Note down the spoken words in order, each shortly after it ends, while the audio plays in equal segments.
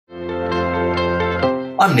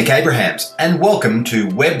I'm Nick Abrahams, and welcome to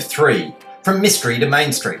Web3, From Mystery to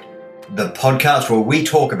Main Street, the podcast where we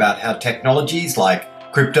talk about how technologies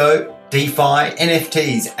like crypto, DeFi,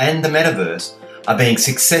 NFTs, and the metaverse are being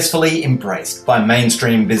successfully embraced by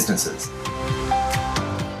mainstream businesses.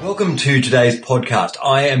 Welcome to today's podcast.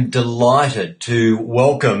 I am delighted to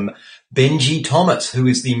welcome Benjie Thomas, who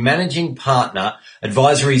is the Managing Partner,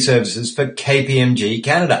 Advisory Services for KPMG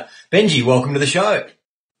Canada. Benjie, welcome to the show.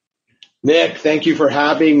 Nick, thank you for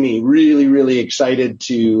having me. Really excited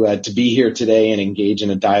to be here today and engage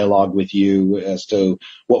in a dialogue with you as to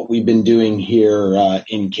what we've been doing here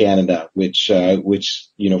in Canada, which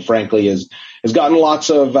frankly has gotten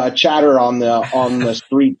lots of chatter on the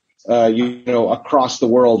street across the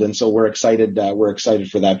world, and so we're excited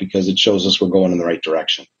for that because it shows us we're going in the right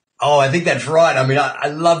direction. Oh, I think that's right. I mean, I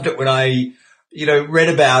loved it when I read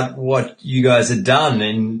about what you guys had done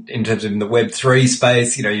in terms of in the Web3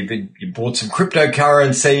 space. You bought some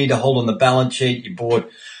cryptocurrency to hold on the balance sheet. You bought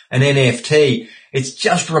an NFT. It's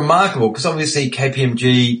just remarkable because obviously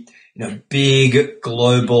KPMG, big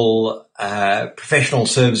global, professional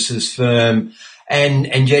services firm.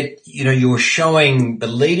 And yet, you're showing the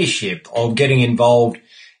leadership of getting involved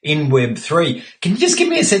in Web3. Can you just give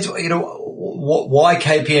me a sense, why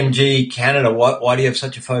KPMG Canada? Why do you have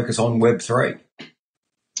such a focus on Web3?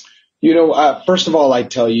 First of all, I'd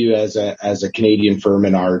tell you as a Canadian firm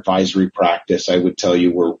in our advisory practice, I would tell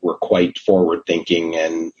you we're quite forward thinking,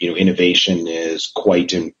 and innovation is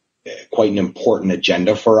quite an important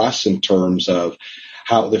agenda for us in terms of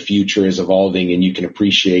how the future is evolving. And you can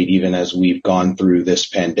appreciate, even as we've gone through this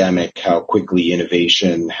pandemic, how quickly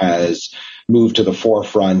innovation has moved to the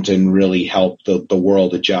forefront and really helped the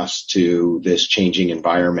world adjust to this changing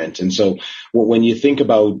environment. And so when you think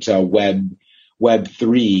about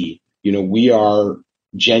Web3, we are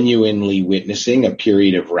genuinely witnessing a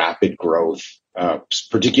period of rapid growth,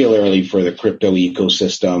 particularly for the crypto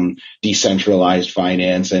ecosystem, decentralized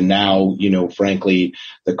finance, and now, frankly,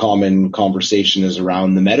 the common conversation is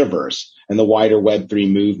around the metaverse and the wider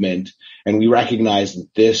Web3 movement. And we recognize that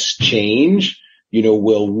this change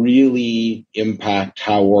will really impact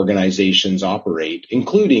how organizations operate,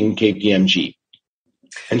 including KPMG.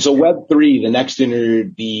 And so Web3, the next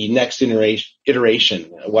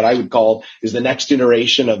iteration, what I would call is the next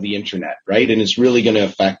iteration of the internet, right? And it's really going to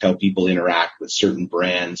affect how people interact with certain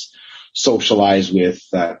brands, socialize with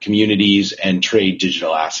communities, and trade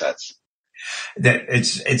digital assets.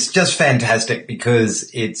 It's just fantastic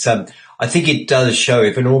because it's I think it does show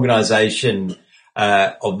if an organization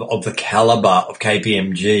of the caliber of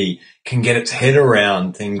KPMG can get its head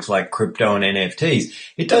around things like crypto and NFTs,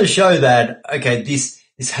 it does show that, okay, this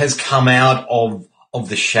has come out of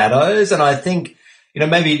the shadows. And I think,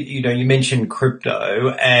 maybe, you mentioned crypto,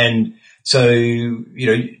 and so,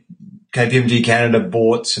 KPMG Canada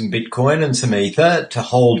bought some Bitcoin and some Ether to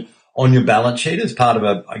hold on your balance sheet as part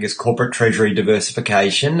of corporate treasury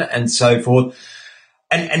diversification and so forth.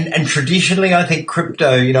 And traditionally, I think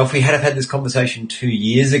crypto, if we had have had this conversation 2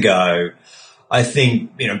 years ago, I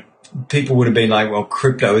think, people would have been like, well,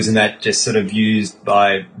 crypto, isn't that just sort of used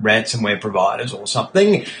by ransomware providers or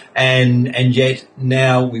something? And yet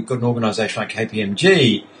now we've got an organization like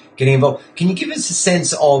KPMG getting involved. Can you give us a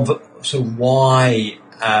sense of sort of why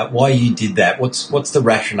you did that? What's the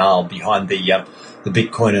rationale behind the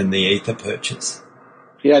Bitcoin and the Ether purchase?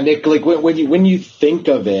 Yeah, Nick, like when you think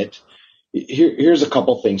of it, here's a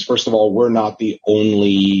couple things. First of all, we're not the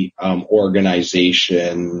only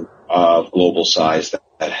organization of global size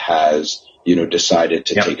that has decided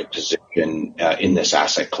to take a position in this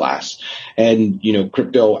asset class. And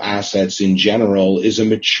crypto assets in general is a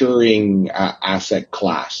maturing asset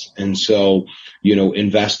class. And so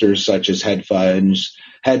investors such as hedge funds,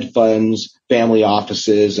 family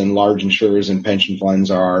offices, and large insurers and pension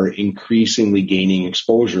funds are increasingly gaining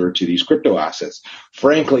exposure to these crypto assets.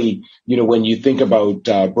 Frankly, when you think about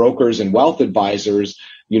brokers and wealth advisors,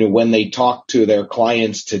 when they talk to their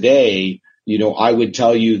clients today, I would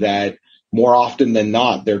tell you that more often than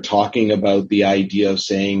not, they're talking about the idea of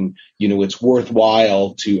saying, it's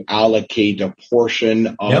worthwhile to allocate a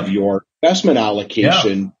portion of your investment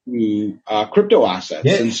allocation to crypto assets.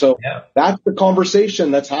 Yes. And so that's the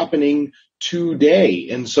conversation that's happening today.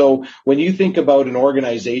 And so when you think about an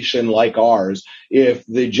organization like ours, if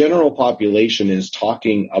the general population is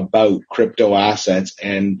talking about crypto assets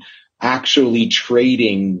and actually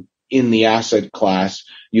trading in the asset class,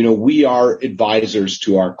 we are advisors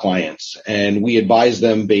to our clients, and we advise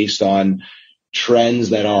them based on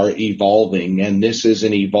trends that are evolving. And this is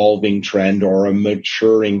an evolving trend or a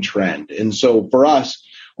maturing trend. And so for us,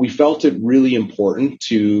 we felt it really important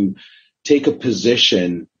to take a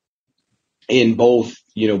position in both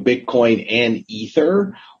Bitcoin and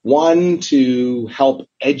Ether. One, to help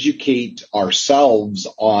educate ourselves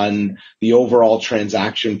on the overall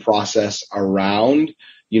transaction process around,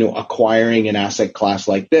 acquiring an asset class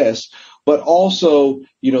like this, but also,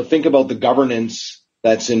 think about the governance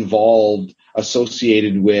that's involved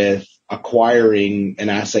associated with acquiring an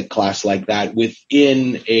asset class like that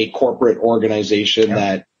within a corporate organization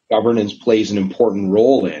that governance plays an important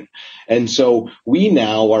role in. And so we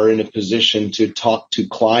now are in a position to talk to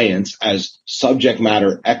clients as subject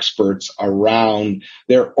matter experts around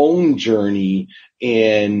their own journey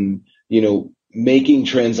in, making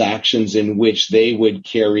transactions in which they would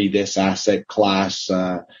carry this asset class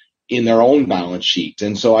in their own balance sheet.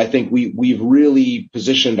 And so I think we've really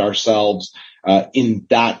positioned ourselves in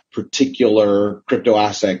that particular crypto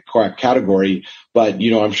asset category. But,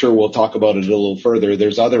 I'm sure we'll talk about it a little further.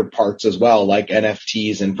 There's other parts as well, like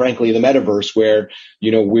NFTs and frankly, the metaverse where,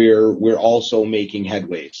 we're also making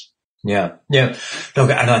headways. Yeah. Yeah.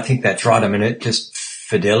 Look, and I think that's right. I mean,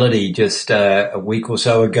 Fidelity just a week or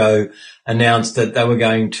so ago announced that they were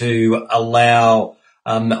going to allow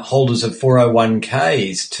holders of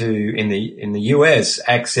 401ks in the US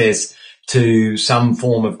access to some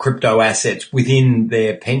form of crypto assets within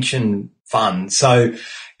their pension fund. So,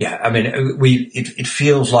 yeah, I mean, it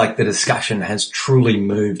feels like the discussion has truly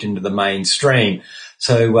moved into the mainstream.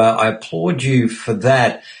 So I applaud you for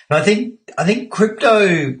that. And I think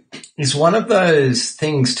crypto is one of those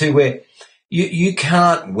things too where you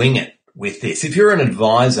can't wing it with this. If you're an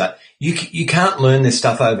advisor, you can't learn this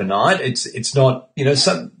stuff overnight. It's not,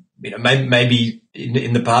 maybe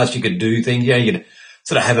in the past you could do things, you could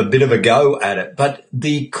sort of have a bit of a go at it, but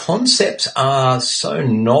the concepts are so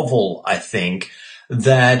novel, I think,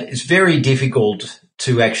 that it's very difficult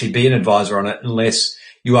to actually be an advisor on it unless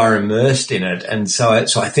you are immersed in it. And so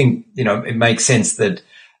I think, it makes sense that,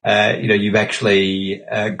 you've actually,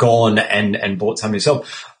 gone and bought some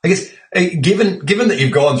yourself. I guess, given that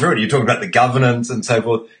you've gone through it, you talk about the governance and so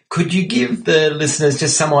forth, could you give the listeners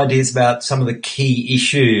just some ideas about some of the key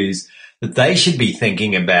issues that they should be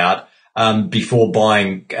thinking about, before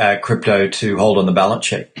buying, crypto to hold on the balance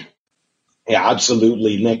sheet? Yeah,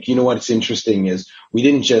 absolutely. Nick, what's interesting is we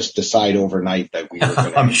didn't just decide overnight that we were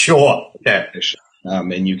going to. I'm sure. Yeah.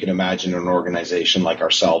 And you can imagine an organization like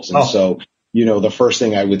ourselves. And so, the first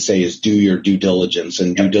thing I would say is do your due diligence,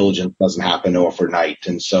 and due diligence doesn't happen overnight.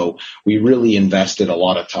 And so we really invested a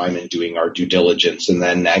lot of time in doing our due diligence. And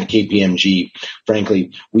then at KPMG,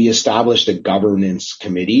 frankly, we established a governance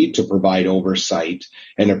committee to provide oversight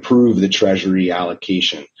and approve the treasury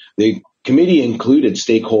allocation. The committee included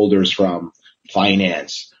stakeholders from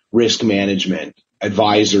finance, risk management,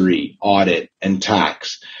 advisory, audit, and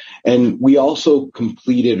tax. And we also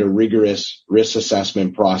completed a rigorous risk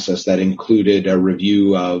assessment process that included a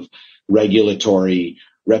review of regulatory,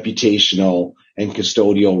 reputational, and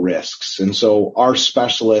custodial risks. And so our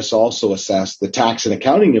specialists also assessed the tax and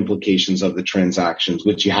accounting implications of the transactions,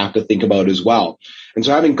 which you have to think about as well. And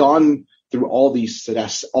so having gone through all these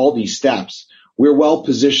steps, we're well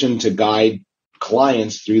positioned to guide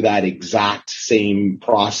clients through that exact same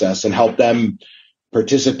process and help them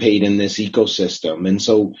participate in this ecosystem. And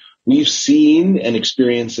so we've seen and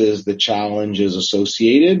experiences the challenges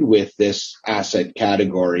associated with this asset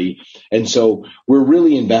category. And so we're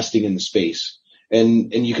really investing in the space.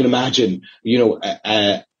 And you can imagine,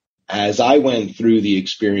 as I went through the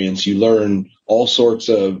experience, you learn all sorts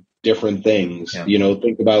of different things. Yeah.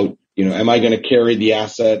 Think about, am I going to carry the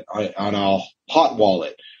asset on a hot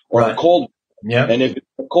wallet or a cold? Yeah. And if it's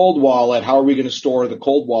a cold wallet, how are we going to store the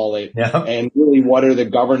cold wallet? Yeah. And really, what are the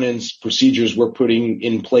governance procedures we're putting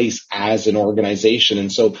in place as an organization?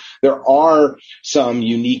 And so there are some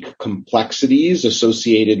unique complexities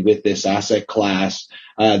associated with this asset class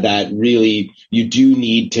that really you do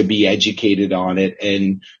need to be educated on it.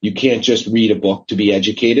 And you can't just read a book to be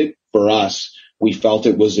educated. For us, we felt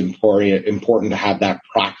it was important to have that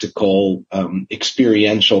practical,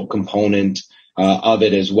 experiential component of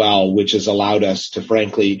it as well, which has allowed us to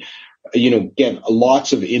frankly, get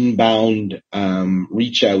lots of inbound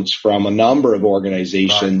reach outs from a number of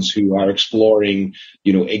organizations who are exploring,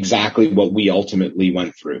 exactly what we ultimately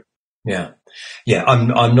went through. Yeah. Yeah.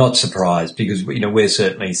 I'm not surprised because, we're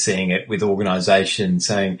certainly seeing it with organizations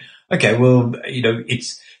saying, okay, well,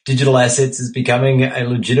 it's digital assets is becoming a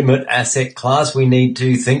legitimate asset class. We need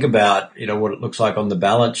to think about, what it looks like on the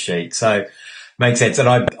balance sheet. So, makes sense. And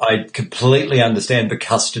I completely understand the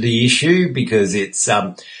custody issue because it's,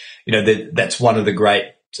 that's one of the great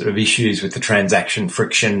sort of issues with the transaction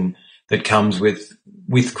friction that comes with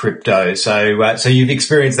crypto. So you've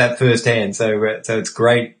experienced that firsthand. So it's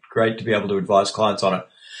great to be able to advise clients on it.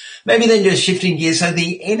 maybe then just shifting gears. So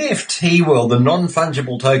the NFT world, the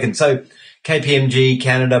non-fungible token. So KPMG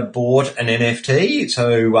Canada bought an NFT.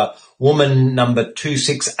 So woman number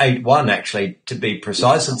 2681, actually, to be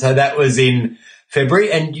precise. And so that was in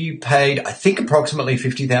February, and you paid, I think, approximately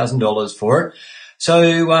 $50,000 for it.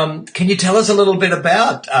 So can you tell us a little bit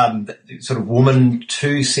about sort of woman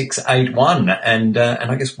 2681 and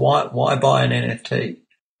I guess why buy an NFT?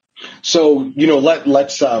 So,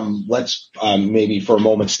 let's maybe for a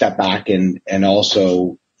moment step back and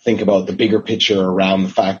also think about the bigger picture around the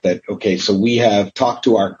fact that, okay, so we have talked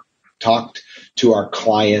to our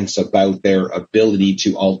clients about their ability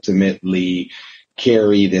to ultimately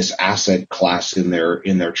carry this asset class in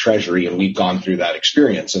their treasury, and we've gone through that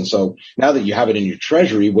experience. And so now that you have it in your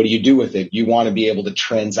treasury, what do you do with it? You want to be able to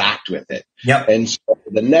transact with it. Yep. And so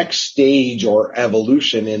the next stage or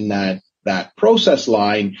evolution in that process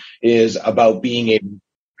line is about being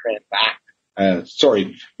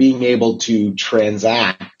able to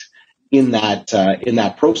transact in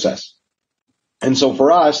that process. And so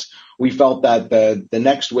for us, we felt that the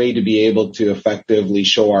next way to be able to effectively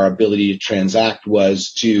show our ability to transact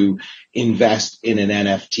was to invest in an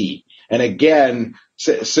NFT. And again,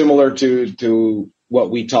 similar to what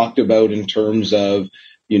we talked about in terms of,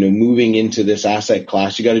 moving into this asset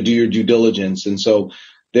class, you got to do your due diligence. And so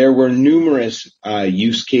there were numerous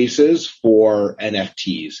use cases for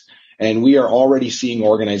NFTs. And we are already seeing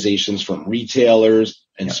organizations from retailers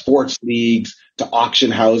and sports leagues to auction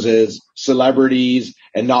houses, celebrities,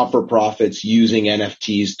 and not-for-profits using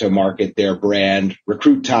NFTs to market their brand,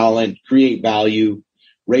 recruit talent, create value,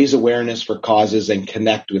 raise awareness for causes, and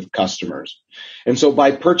connect with customers. And so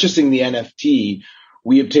by purchasing the NFT,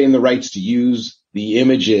 we obtain the rights to use the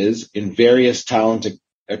images in various talent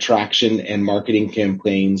attraction and marketing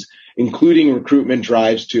campaigns, including recruitment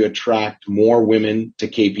drives to attract more women to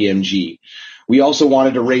KPMG. We also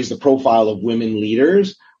wanted to raise the profile of women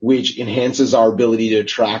leaders, which enhances our ability to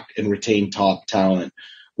attract and retain top talent,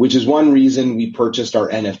 which is one reason we purchased our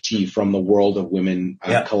NFT from the World of Women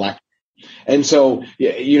Collective. And so,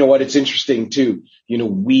 it's interesting too.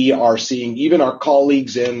 We are seeing even our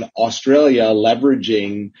colleagues in Australia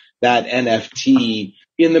leveraging that NFT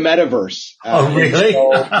in the metaverse. Oh, really?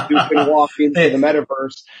 So you can walk into the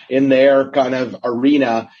metaverse in their kind of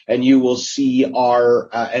arena, and you will see our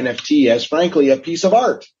NFT as, frankly, a piece of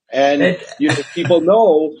art. And people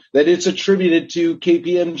know that it's attributed to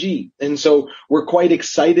KPMG. And so we're quite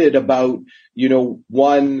excited about,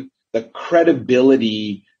 one, the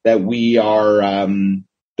credibility that we are,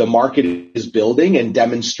 the market is building and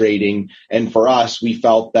demonstrating. And for us, we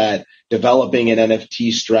felt that developing an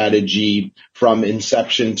NFT strategy from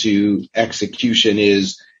inception to execution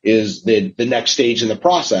is the next stage in the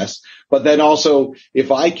process. But then also,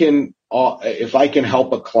 if I can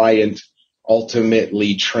help a client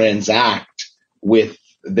ultimately transact with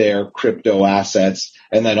their crypto assets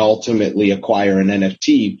and then ultimately acquire an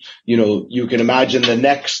NFT, you can imagine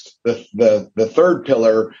the third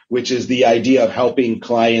pillar, which is the idea of helping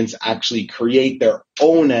clients actually create their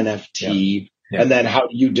own NFT. Yeah. And then how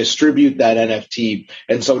do you distribute that NFT?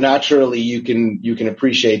 And so naturally you can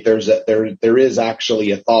appreciate there is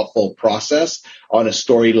actually a thoughtful process on a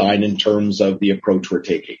storyline in terms of the approach we're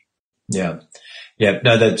taking. Yeah. Yeah.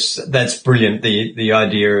 No, that's brilliant. The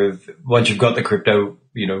idea of once you've got the crypto,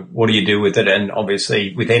 what do you do with it? And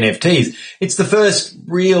obviously with NFTs, it's the first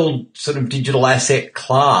real sort of digital asset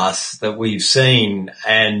class that we've seen.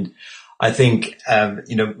 And I think,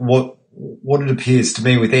 what it appears to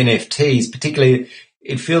me with NFTs, particularly,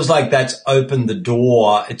 it feels like that's opened the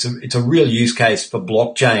door. It's a real use case for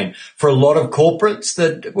blockchain for a lot of corporates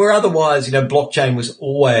that were otherwise, blockchain was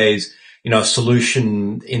always, a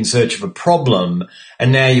solution in search of a problem.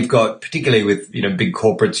 And now you've got, particularly with, big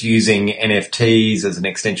corporates using NFTs as an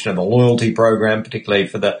extension of a loyalty program, particularly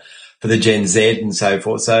for the Gen Z and so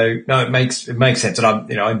forth. So no, it makes sense. And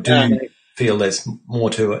I do feel there's more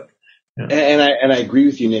to it. Yeah. And I agree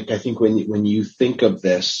with you, Nick. I think when you think of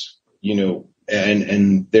this,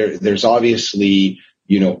 and there's obviously,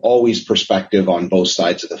 always perspective on both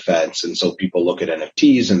sides of the fence. And so people look at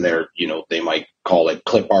NFTs and they might call it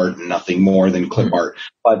clip art and nothing more than clip art.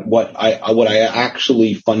 But what I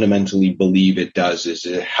actually fundamentally believe it does is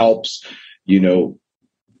it helps,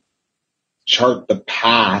 chart the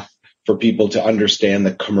path for people to understand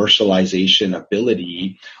the commercialization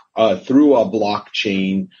ability through a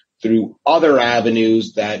blockchain, through other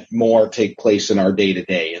avenues that more take place in our day to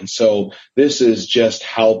day. And so this is just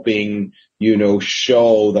helping,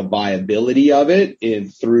 show the viability of it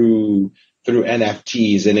through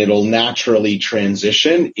NFTs, and it'll naturally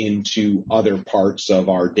transition into other parts of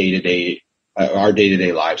our day to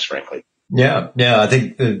day lives, frankly. Yeah, yeah. I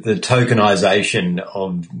think the tokenization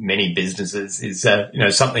of many businesses is,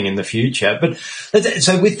 something in the future. But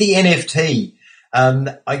so with the NFT,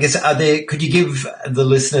 I guess, could you give the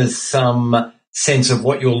listeners some sense of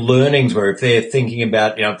what your learnings were if they're thinking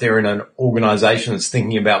about, if they're in an organization that's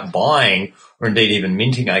thinking about buying or indeed even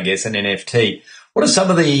minting, I guess, an NFT? What are some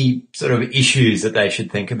of the sort of issues that they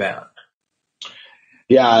should think about?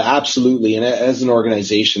 Yeah, absolutely. And as an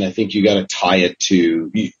organization, I think you got to tie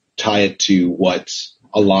it to what's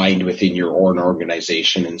aligned within your own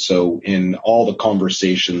organization. And so in all the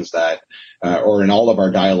conversations or in all of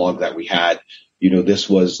our dialogue that we had, this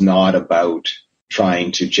was not about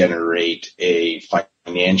trying to generate a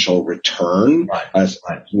financial return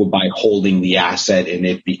by holding the asset and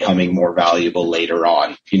it becoming more valuable later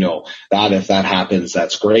on. That if that happens,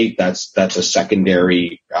 that's great. That's a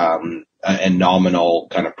secondary, and nominal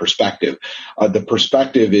kind of perspective. The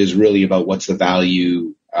perspective is really about what's the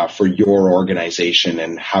value for your organization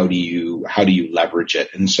and how do you leverage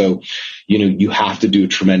it. And so, you have to do a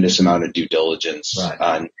tremendous amount of due diligence,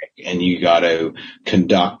 and you got to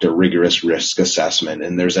conduct a rigorous risk assessment.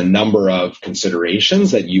 And there's a number of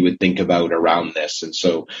considerations that you would think about around this. And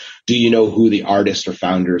so, do you know who the artists or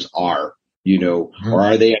founders are? Or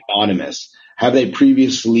are they anonymous? Have they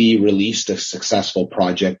previously released a successful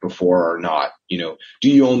project before or not? Do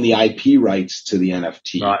you own the IP rights to the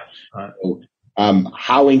NFT? Right.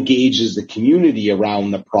 How engaged is the community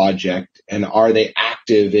around the project, and are they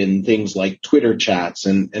active in things like Twitter chats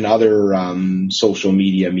and other social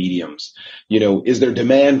media mediums? Is there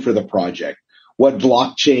demand for the project? What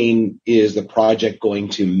blockchain is the project going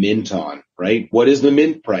to mint on, right? What is the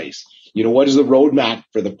mint price? What is the roadmap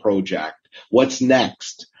for the project? What's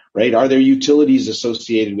next? Right? Are there utilities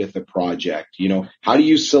associated with the project? How do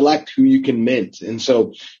you select who you can mint? And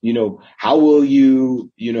so, how will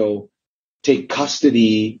you, take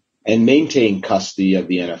custody and maintain custody of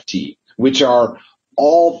the NFT, which are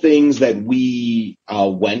all things that we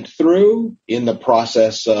went through in the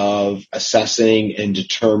process of assessing and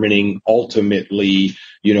determining ultimately,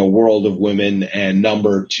 World of Women and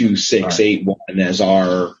number 2681 as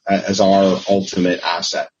our ultimate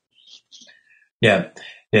asset. Yeah.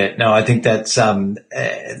 Yeah, no, I think that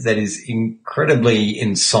is incredibly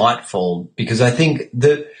insightful, because I think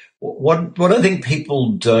that what I think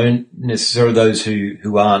people don't necessarily, those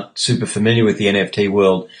who aren't super familiar with the NFT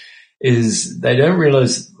world, is they don't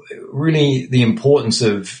realize really the importance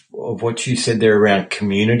of what you said there around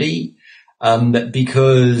community,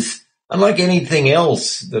 because unlike anything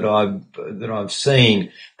else that I've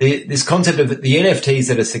seen, this concept of the NFTs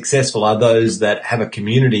that are successful are those that have a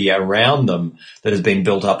community around them that has been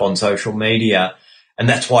built up on social media. And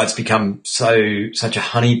that's why it's become such a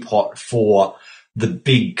honeypot for the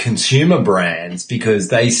big consumer brands, because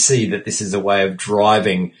they see that this is a way of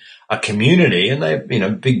driving a community,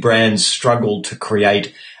 and big brands struggle to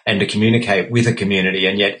create and to communicate with a community.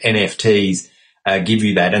 And yet NFTs give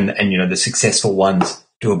you that. And the successful ones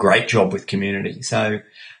do a great job with community. So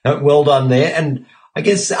well done there. And I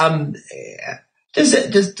guess,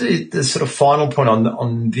 just the sort of final point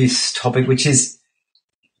on this topic, which is,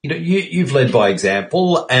 you've led by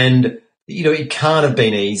example, and, it can't have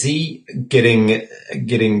been easy getting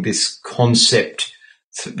this concept,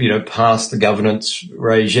 past the governance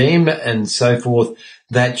regime and so forth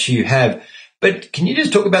that you have. But can you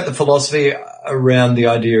just talk about the philosophy around the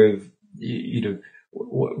idea of, you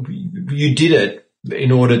did it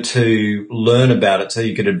in order to learn about it so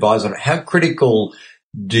you could advise on it? How critical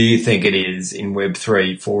do you think it is in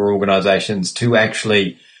Web3 for organizations to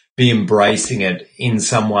actually be embracing it in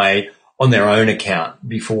some way on their own account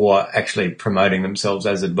before actually promoting themselves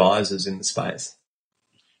as advisors in the space?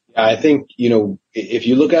 I think, if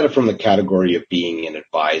you look at it from the category of being an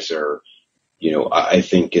advisor, I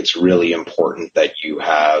think it's really important that you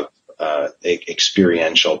have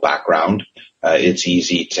experiential background. It's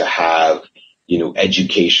easy to have,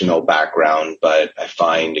 educational background, but I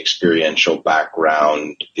find experiential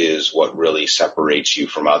background is what really separates you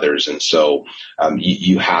from others. And so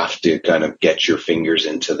you have to kind of get your fingers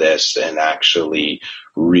into this and actually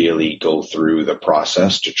really go through the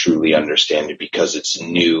process to truly understand it, because it's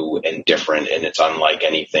new and different and it's unlike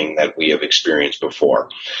anything that we have experienced before.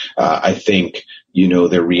 I think,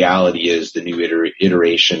 the reality is the new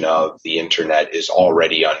iteration of the internet is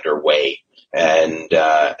already underway. And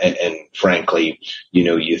frankly,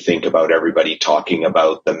 you think about everybody talking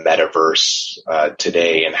about the metaverse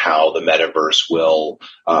today and how the metaverse will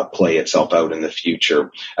play itself out in the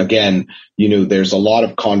future. Again, there's a lot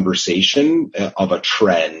of conversation of a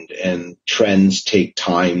trend, and trends take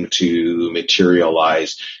time to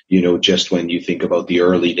materialize. Just when you think about the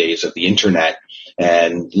early days of the internet,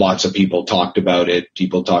 And lots of people talked about it.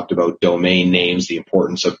 People talked about domain names, the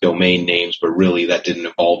importance of domain names, but really that didn't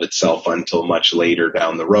evolve itself until much later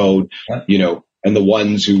down the road, and the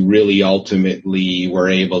ones who really ultimately were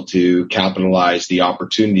able to capitalize the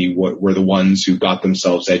opportunity were the ones who got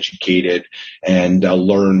themselves educated and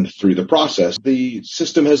learned through the process. The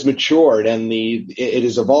system has matured and it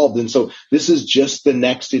has evolved. And so this is just the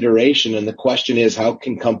next iteration. And the question is, how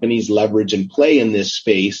can companies leverage and play in this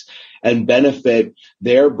space and benefit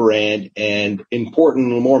their brand and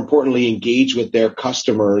more importantly, engage with their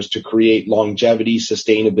customers to create longevity,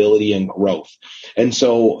 sustainability, and growth. And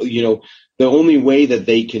so, the only way that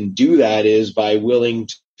they can do that is by willing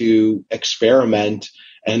to experiment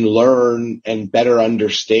and learn and better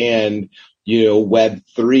understand,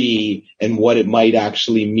 Web3 and what it might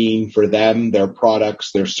actually mean for them, their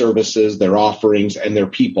products, their services, their offerings, and their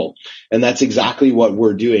people. And that's exactly what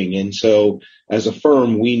we're doing. And so as a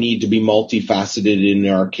firm, we need to be multifaceted in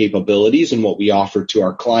our capabilities and what we offer to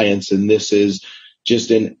our clients. And this is just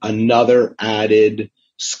another added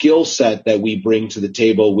skill set that we bring to the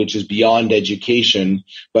table, which is beyond education,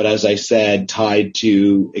 but as I said, tied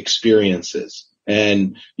to experiences.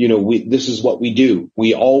 And, this is what we do.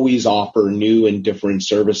 We always offer new and different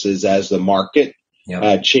services as the market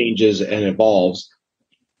changes and evolves.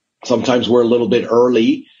 Sometimes we're a little bit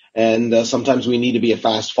early and sometimes we need to be a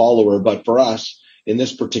fast follower. But for us, in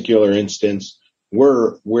this particular instance,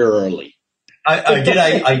 we're early. I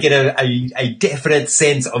get a definite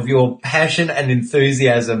sense of your passion and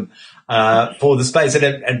enthusiasm for the space,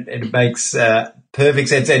 and it makes perfect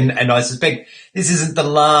sense. And I suspect this isn't the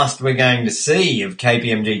last we're going to see of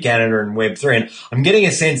KPMG Canada and Web3. And I'm getting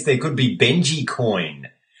a sense there could be Benjie coin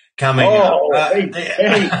coming up.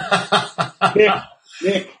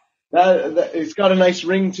 Nick, it's got a nice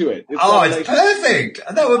ring to it. It's perfect.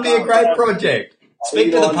 That would be a great project.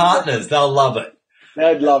 Speak to the partners; they'll love it.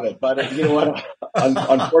 I'd love it, but you know what?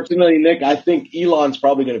 Unfortunately, Nick, I think Elon's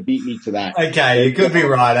probably going to beat me to that. Okay, you could be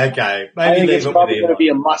right. Okay, maybe I think it's probably going to be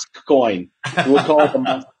a Musk coin. We'll call it a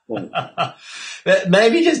Musk coin.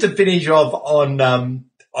 Maybe just to finish off on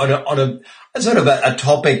a sort of a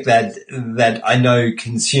topic that I know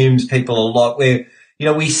consumes people a lot, where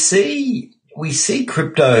we see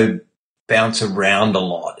crypto bounce around a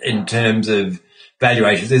lot in terms of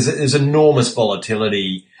valuations. There's enormous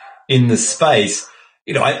volatility in the space.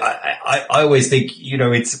 I always think,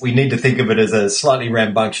 we need to think of it as a slightly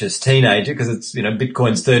rambunctious teenager because it's,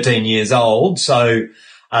 Bitcoin's 13 years old. So,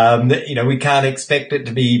 we can't expect it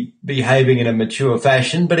to be behaving in a mature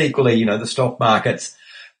fashion, but equally, the stock markets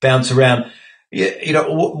bounce around.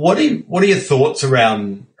 What are your thoughts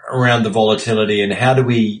around the volatility, and how do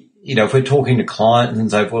we, if we're talking to clients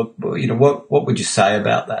and so forth, what would you say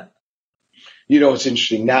about that? It's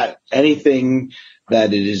interesting. Not anything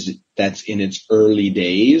that's in its early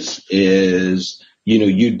days is,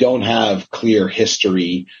 you don't have clear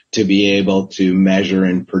history to be able to measure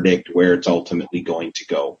and predict where it's ultimately going to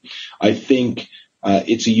go. I think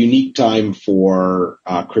it's a unique time for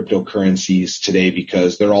cryptocurrencies today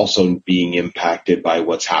because they're also being impacted by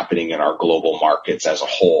what's happening in our global markets as a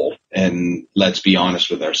whole. And let's be honest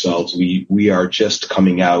with ourselves, we are just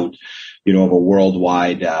coming out, of a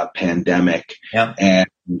worldwide pandemic. Yeah. And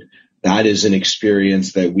that is an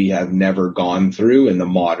experience that we have never gone through in the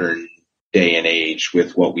modern day and age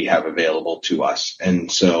with what we have available to us.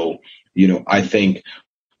 And so, I think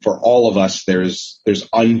for all of us, there's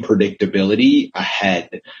unpredictability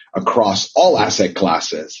ahead across all asset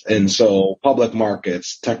classes. And so public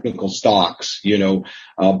markets, technical stocks,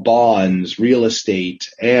 bonds, real estate,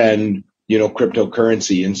 and,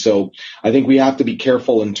 cryptocurrency. And so I think we have to be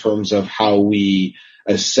careful in terms of how we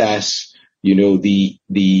assess,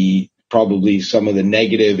 the probably some of the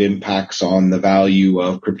negative impacts on the value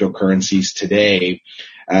of cryptocurrencies today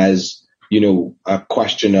as, a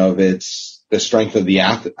question of the strength of the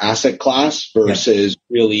asset class versus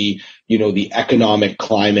really, the economic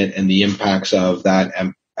climate and the impacts of that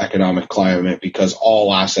economic climate, because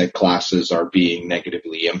all asset classes are being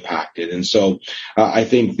negatively impacted. And so I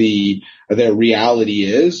think the reality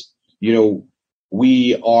is,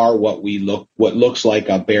 we are what looks like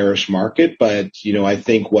a bearish market, but, I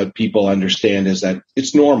think what people understand is that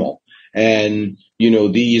it's normal. And,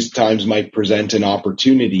 these times might present an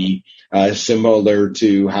opportunity, similar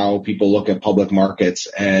to how people look at public markets.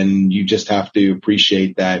 And you just have to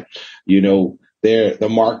appreciate that, the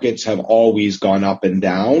markets have always gone up and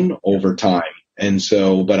down over time. And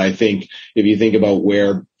so, but I think if you think about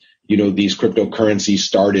where, these cryptocurrencies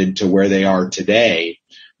started to where they are today,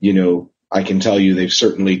 I can tell you they've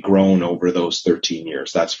certainly grown over those 13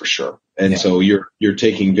 years. That's for sure. And so you're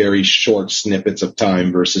taking very short snippets of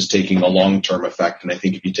time versus taking a long-term effect. And I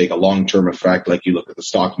think if you take a long-term effect, like you look at the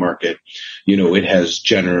stock market, it has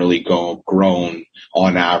generally grown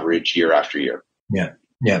on average year after year.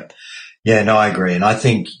 Yeah, no, I agree. And I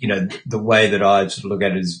think, the way that I sort of look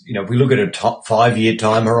at it is, if we look at a 5-year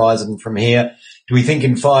time horizon from here, do we think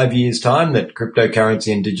in 5 years' time that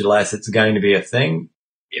cryptocurrency and digital assets are going to be a thing?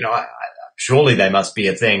 Surely they must be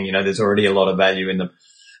a thing. There's already a lot of value in them.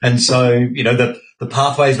 And so, the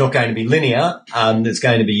pathway is not going to be linear. There's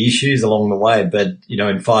going to be issues along the way. But,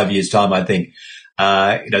 in 5 years' time, I think,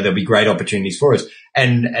 there'll be great opportunities for us.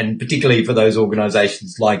 And particularly for those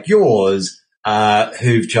organizations like yours,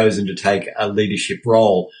 who've chosen to take a leadership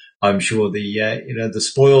role, I'm sure the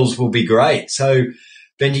spoils will be great. So,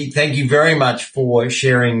 Benjie, thank you very much for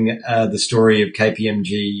sharing the story of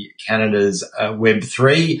KPMG Canada's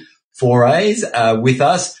Web3 forays with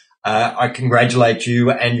us. I congratulate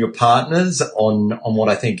you and your partners on what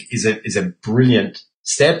I think is a brilliant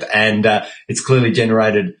step, and it's clearly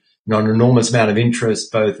generated an enormous amount of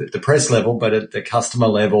interest both at the press level but at the customer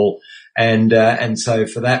level, and so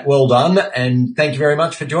for that, well done, and thank you very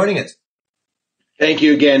much for joining us. Thank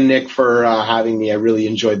you again, Nick, for having me. I really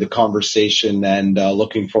enjoyed the conversation, and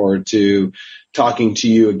looking forward to talking to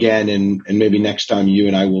you again, and maybe next time you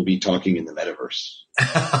and I will be talking in the metaverse.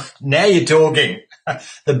 Now you're talking.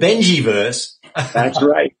 The Benjie-verse. That's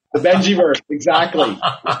right. The Benjie-verse. Exactly.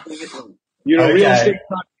 Real estate's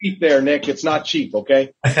not cheap there, Nick. It's not cheap,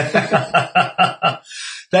 okay?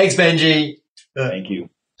 Thanks, Benjie. Thank you.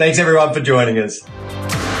 Thanks, everyone, for joining us.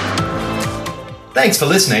 Thanks for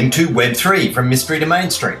listening to Web3 from Mystery to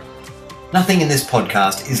Mainstream. Nothing in this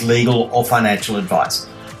podcast is legal or financial advice.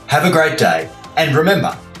 Have a great day, and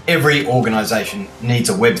remember, every organisation needs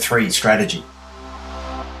a Web3 strategy.